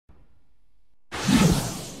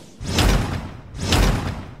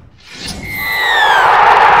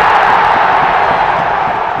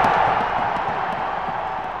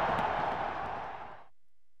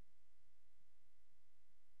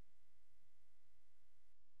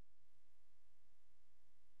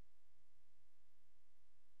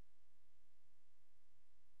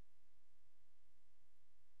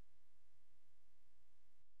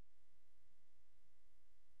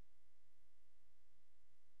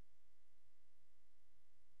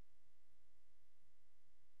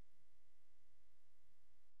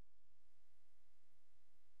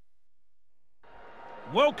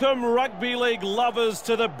Welcome, Rugby League lovers,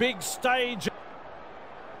 to the big stage.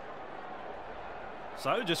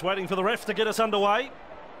 So, just waiting for the ref to get us underway.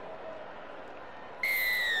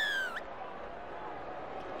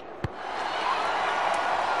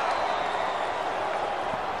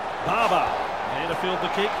 Barber, there to field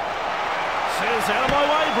the kick. Says, out of my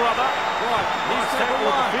way, brother. Right, he's tackled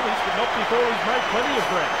at the finish, but not before he's made plenty of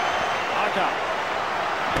ground. Parker.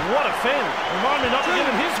 What a fend. Remind me not to get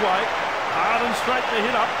in his way. Hard and straight to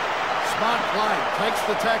hit up. Smart play, takes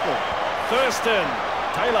the tackle. Thurston.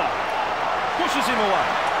 Taylor pushes him away.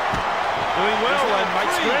 Doing well and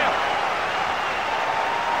makes ground.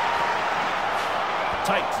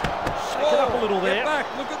 Tate. Shake it up a little there. Get back,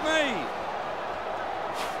 look at me.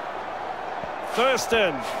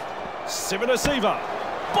 Thurston. 7 receiver.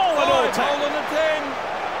 Ball and all tackle. Ball and a 10.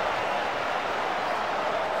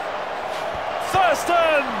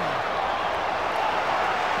 Thurston.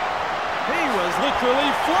 He was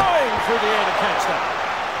literally flying through the air to catch that.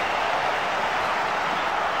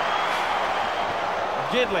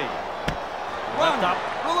 Gedley. Wrapped up.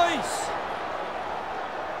 Release.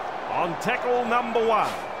 On tackle number 1.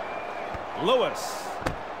 Lewis.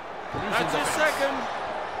 That's his second.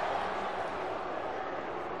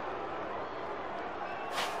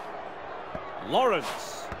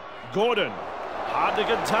 Lawrence. Gordon. Hard to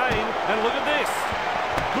contain. And look at this.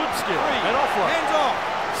 Good skill. And offload. Hands off.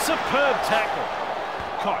 Superb tackle.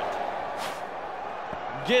 Kite.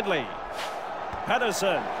 Gedley.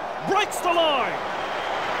 Patterson. Breaks the line.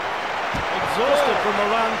 Exhausted from the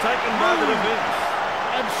run taken by the defence.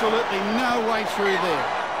 Absolutely no way through there.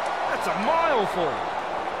 That's a mile for him.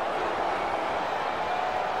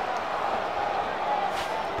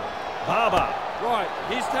 Barber. Right,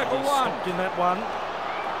 he's tackle He's 1. stopped in that one.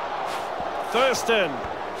 Thurston.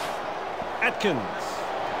 Atkins.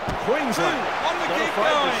 Queensland. On the Not kick afraid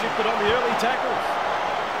to going. shift it on the early tackles.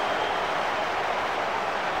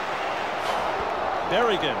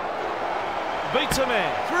 Berrigan. Beats a man.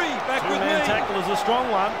 3, back with Two-man me. tackle is a strong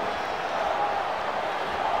one.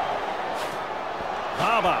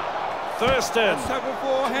 Barber. Thurston. That's tackle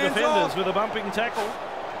 4, hands Defenders off. with a bumping tackle.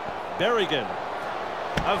 Berrigan.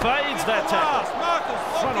 Evades that tackle. Marcus,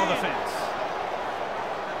 Front on the in. fence.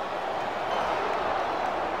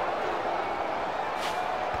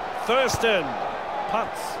 Thurston.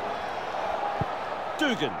 Punts.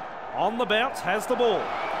 Dugan. On the bounce, has the ball.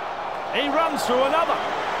 He runs through another.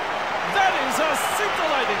 That is a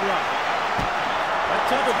scintillating run. That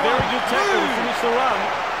took a very good tackle to finish the run.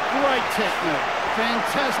 Great technique.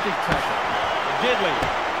 Fantastic tackle. Gedley.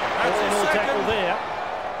 That's his All-in-all second. tackle there.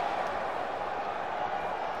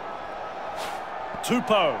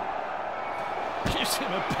 Tupou. Gives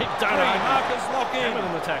him a big 3, donut. Marcus, lock in. Hammond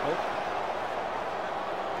in the tackle.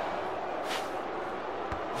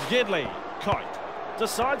 Gedley. Kite.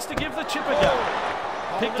 Decides to give the chip a go.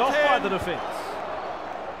 Picked the off 10. by the defence.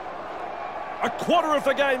 A quarter of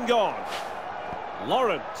the game gone.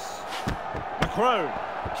 Lawrence. McCrone.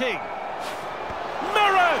 King.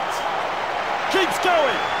 Merritt! Keeps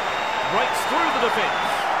going. Breaks through the defence.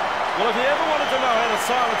 Well, if you ever wanted to know how to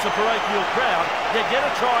silence a parochial crowd, you get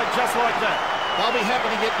a try just like that. They'll be happy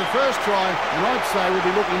to get the first try, and I'd say we'll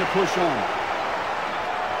be looking to push on.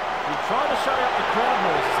 He tried to shut out the crowd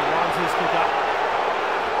noise as he lines his kick up.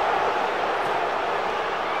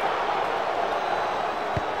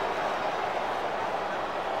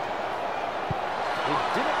 It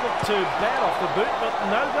didn't look too bad off the boot, but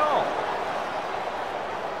no goal.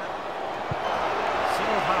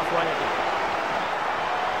 Signalled halfway again.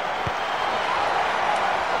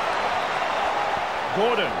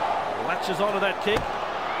 Gordon latches onto that kick.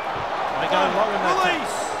 They go long in that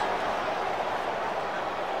Release.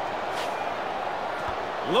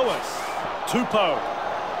 Lewis. Tupou.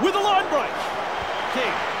 With a line break.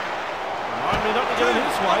 King. Remind me not to get in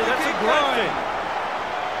his way. That's a great thing.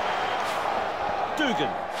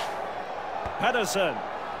 Dugan. Patterson.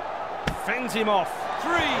 Fends him off.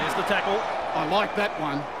 3. There's the tackle. I like that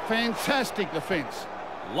one. Fantastic defence.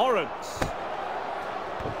 Lawrence.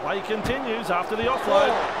 The play continues after the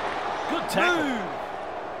offload. Good tackle. Move.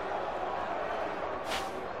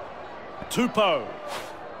 Tupou.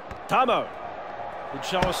 Tamo. Would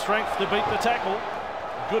show a strength to beat the tackle.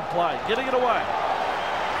 Good play. Getting it away.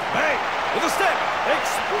 Bang! With a step.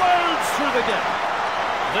 Explodes through the gap.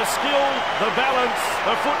 The skill, the balance,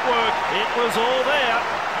 the footwork. It was all there.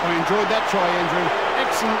 I enjoyed that try, Andrew.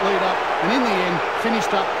 Excellent lead-up, and in the end,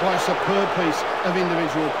 finished up by a superb piece of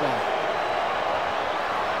individual play.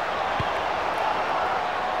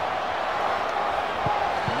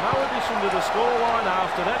 No addition to the scoreline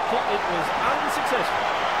after that kick. It was unsuccessful.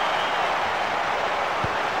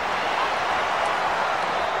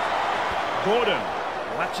 Gordon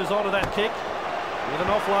latches onto that kick with an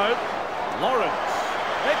offload. Lawrence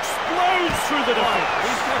explodes through the defence.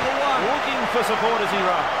 He's tackle one. Looking for support as he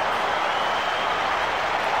runs.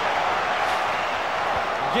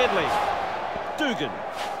 Gedley. Dugan.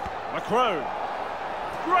 McCrone.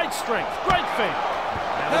 Great strength, great feet.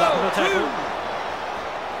 Now up in the tackle.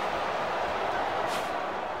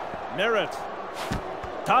 Merritt.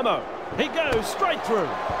 Tamo. He goes straight through.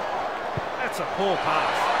 That's a poor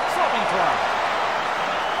pass. Sloppy play.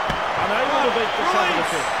 Unable to beat the cover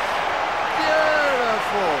defence.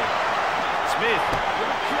 Beautiful. Smith, a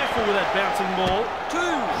little careful with that bouncing ball.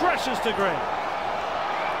 Crashes to ground.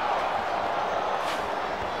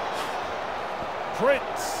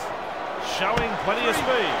 Prince, showing plenty of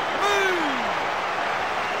speed.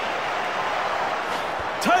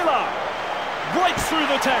 Taylor, breaks through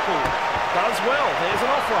the tackle. Does well, there's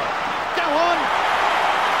an offload. Go on.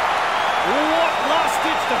 What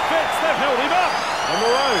last-ditch defence, they've held him up. On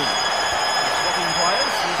their own. Swapping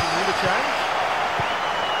players, using interchange.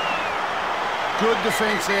 Good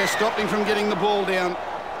defence there, stopped him from getting the ball down.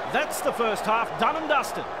 That's the first half, done and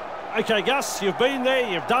dusted. OK, Gus, you've been there,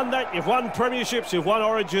 you've done that, you've won premierships, you've won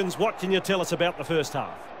Origins. What can you tell us about the first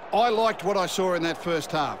half? I liked what I saw in that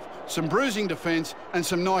first half. Some bruising defence and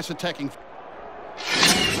some nice attacking.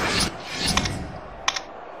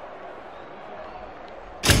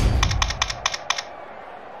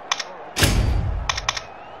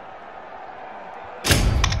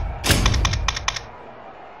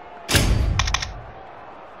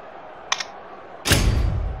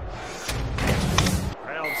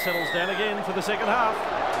 Settles down again for the second half.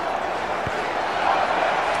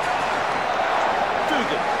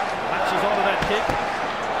 Dugan latches onto that kick.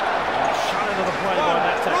 Shut into the play by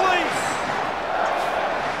that tackle. Release!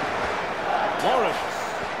 Lawrence.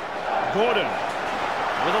 Gordon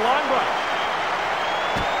with a line break.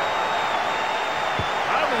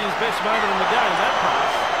 Hardly his best moment in the game, that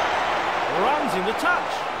pass. Runs into touch.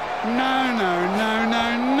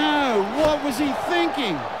 No. What was he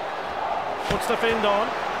thinking? Puts the fend on.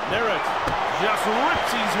 Merritt just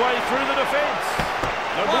rips his way through the defence.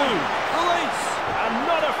 No blue. Release! I'm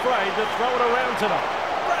not afraid to throw it around tonight.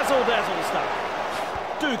 Razzle-dazzle stuff.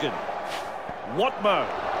 Dugan. Watmo.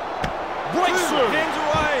 Breaks through. Hands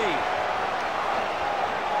away.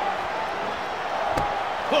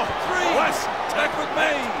 Oh, Three. Tack with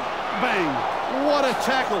me. Bang. What a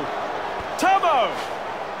tackle. Tamo.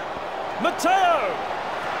 Mateo.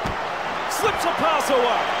 Slips a pass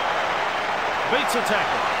away. Beats a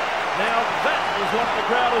tackle. Now that is what the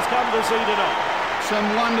crowd has come to see tonight. Some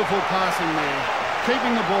wonderful passing there.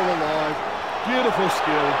 Keeping the ball alive. Beautiful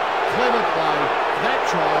skill. Clever play. That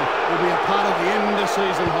try will be a part of the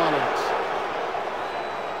end-of-season highlights.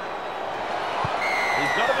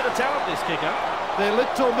 He's got a bit of talent, this kicker. Their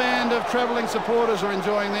little band of travelling supporters are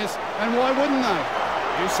enjoying this, and why wouldn't they?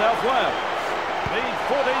 New South Wales lead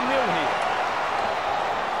 14-0 here.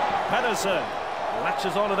 Patterson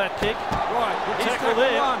latches onto that kick. Right, Good he's tackle tackle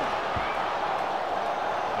there. one.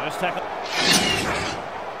 First tackle.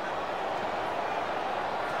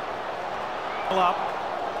 Up.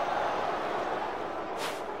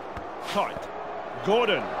 Tight.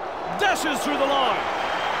 Gordon dashes through the line.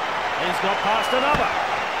 He's got past another.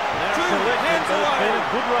 Now collected, hands but it's away. been a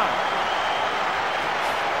good run.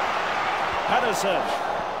 Patterson.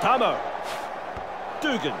 Tamo.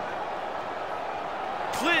 Dugan.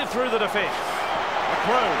 Clear through the defence.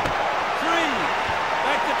 McCrone. 3.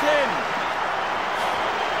 Back to 10.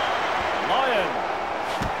 Lyon.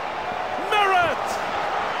 Merritt.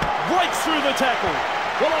 Breaks through the tackle.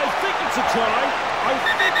 Well, I think it's a try. I don't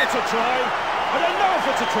know if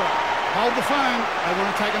it's a try. Hold the phone. I want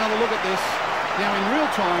to take another look at this. Now, in real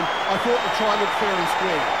time, I thought the try looked fair and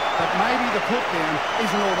square, but maybe the put down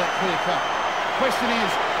isn't all that clear cut. Question is,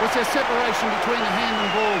 was there separation between the hand and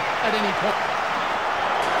ball at any point?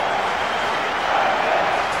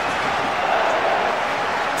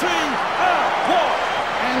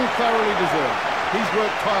 And thoroughly deserved. He's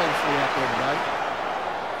worked tirelessly out there today.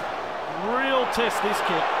 Real test, this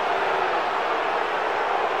kick.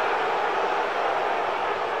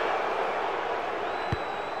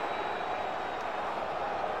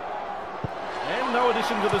 And no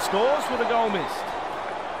addition to the scores with a goal missed.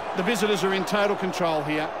 The visitors are in total control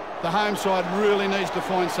here. The home side really needs to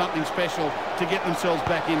find something special to get themselves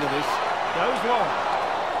back into this. Goes long.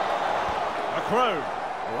 McCrone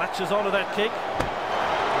latches onto that kick.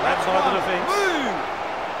 That's by the defence.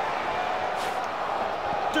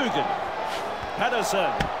 Dugan. Patterson.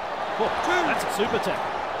 Oh, that's a super tackle.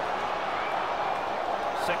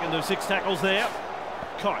 Second of 6 tackles there.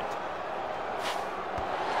 Kite.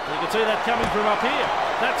 You can see that coming from up here.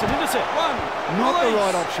 That's an intercept. One. Not the Release.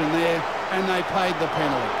 right option there, and they paid the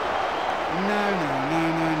penalty. No.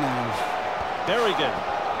 Berrigan.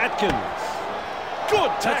 Atkins. Good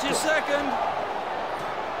That's tackle. your second.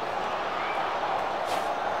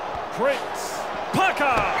 Prince.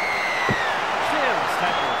 Parker. Careless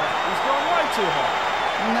tackle. He's gone way too high.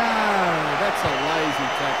 No, that's a lazy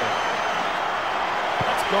tackle.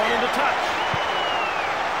 That's gone into touch.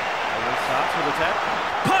 And he starts with a tap.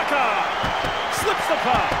 Parker. Slips the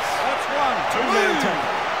pass. That's one. Two-man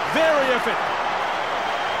tackle. Very effective.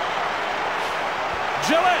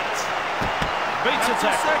 Gillette. Beats a That's your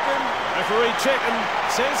tackle. second. Referee checking.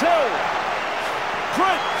 Says held.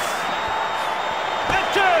 Prince.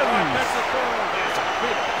 Atkins. That's the third. There's a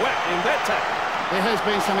bit of whack in that tackle. There has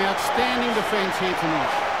been some outstanding defence here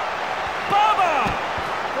tonight. Barber.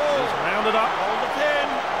 Four. He's rounded up. Hold the 10.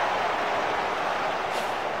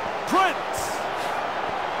 Prince.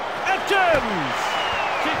 Atkins.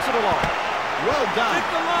 Keeps it alive. Well done. Pick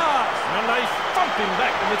the last. And they thump him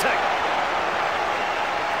back in the tackle.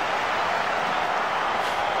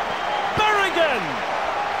 Berrigan.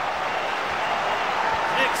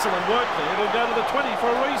 Excellent work there. It'll go to the 20 for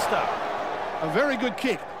a restart. A very good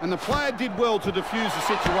kick, and the player did well to defuse the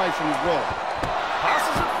situation as well.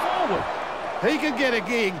 Passes it forward. He could get a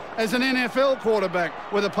gig as an NFL quarterback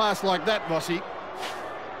with a pass like that, Bossy.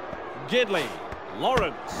 Gedley.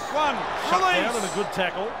 Lawrence. One. Shut Release. down and a good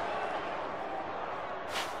tackle.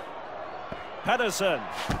 Patterson.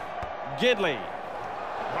 Gedley.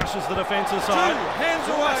 Rushes the defence aside. Two. Hands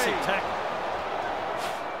Classic away. tackle.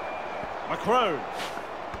 McCrone.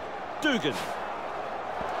 Dugan.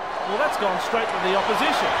 Well, that's gone straight to the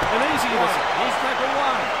opposition. An easy intercept. He's tackle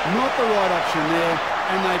one. Not the right option there,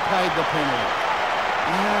 and they paid the penalty.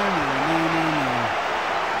 No.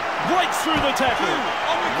 Breaks through the tackle. Two.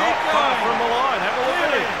 On the Not kick far line. from the line. Have a look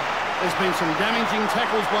at it. There's been some damaging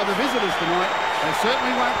tackles by the visitors tonight. They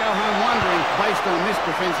certainly won't go home wondering based on this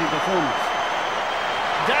defensive performance.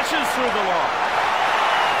 Dashes through the line.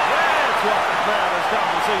 That's what the crowd has come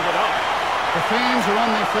to see tonight. The fans are on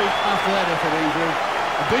their feet after that effort, Andrew.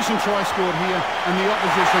 A decent try scored here, and the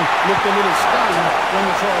opposition looked a little stunned when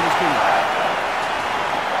the try was given.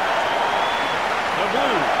 The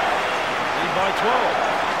Blues lead by 12.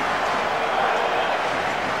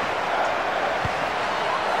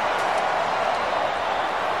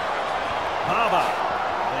 Barber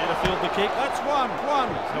there to field the kick. That's one. One.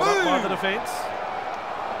 Held up by the defence.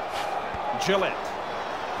 Gillette.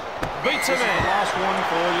 Beats him in. Last one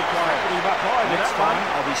for your player. Put him up high with Next that one.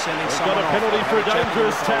 time, I'll be sending We've someone got a off. penalty I'll for a have chat with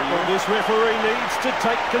dangerous them tackle. for you. This referee needs to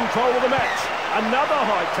take control of the match. Another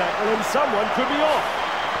high tackle and someone could be off.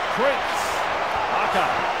 Prince. Parker.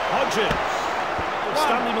 Hodges.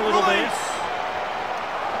 Stunned him a little there. Release.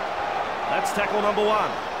 That's tackle number one.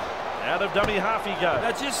 Out of dummy half he goes.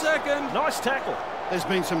 That's your second. Nice tackle. There's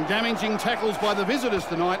been some damaging tackles by the visitors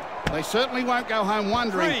tonight. They certainly won't go home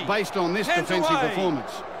wondering Three. based on this Hands defensive away.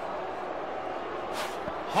 performance.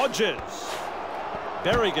 Hodges.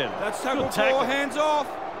 Berrigan. That's tackle Good tackle. 4. Hands off.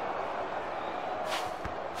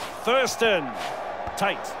 Thurston.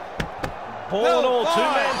 Tate. Ball Held and all, by.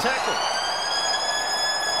 two-man tackle.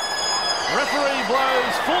 Referee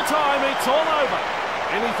blows full time, it's all over.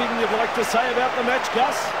 Anything you'd like to say about the match,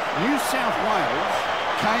 Gus? New South Wales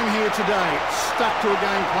came here today, stuck to a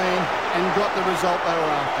game plan and got the result they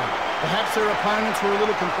were after. Perhaps their opponents were a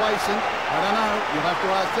little complacent. I don't know. You'll have to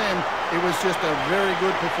ask them. It was just a very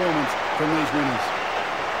good performance from these winners.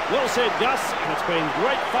 Well said, Gus, and it's been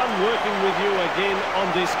great fun working with you again on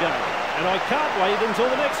this game. And I can't wait until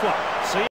the next one. See you.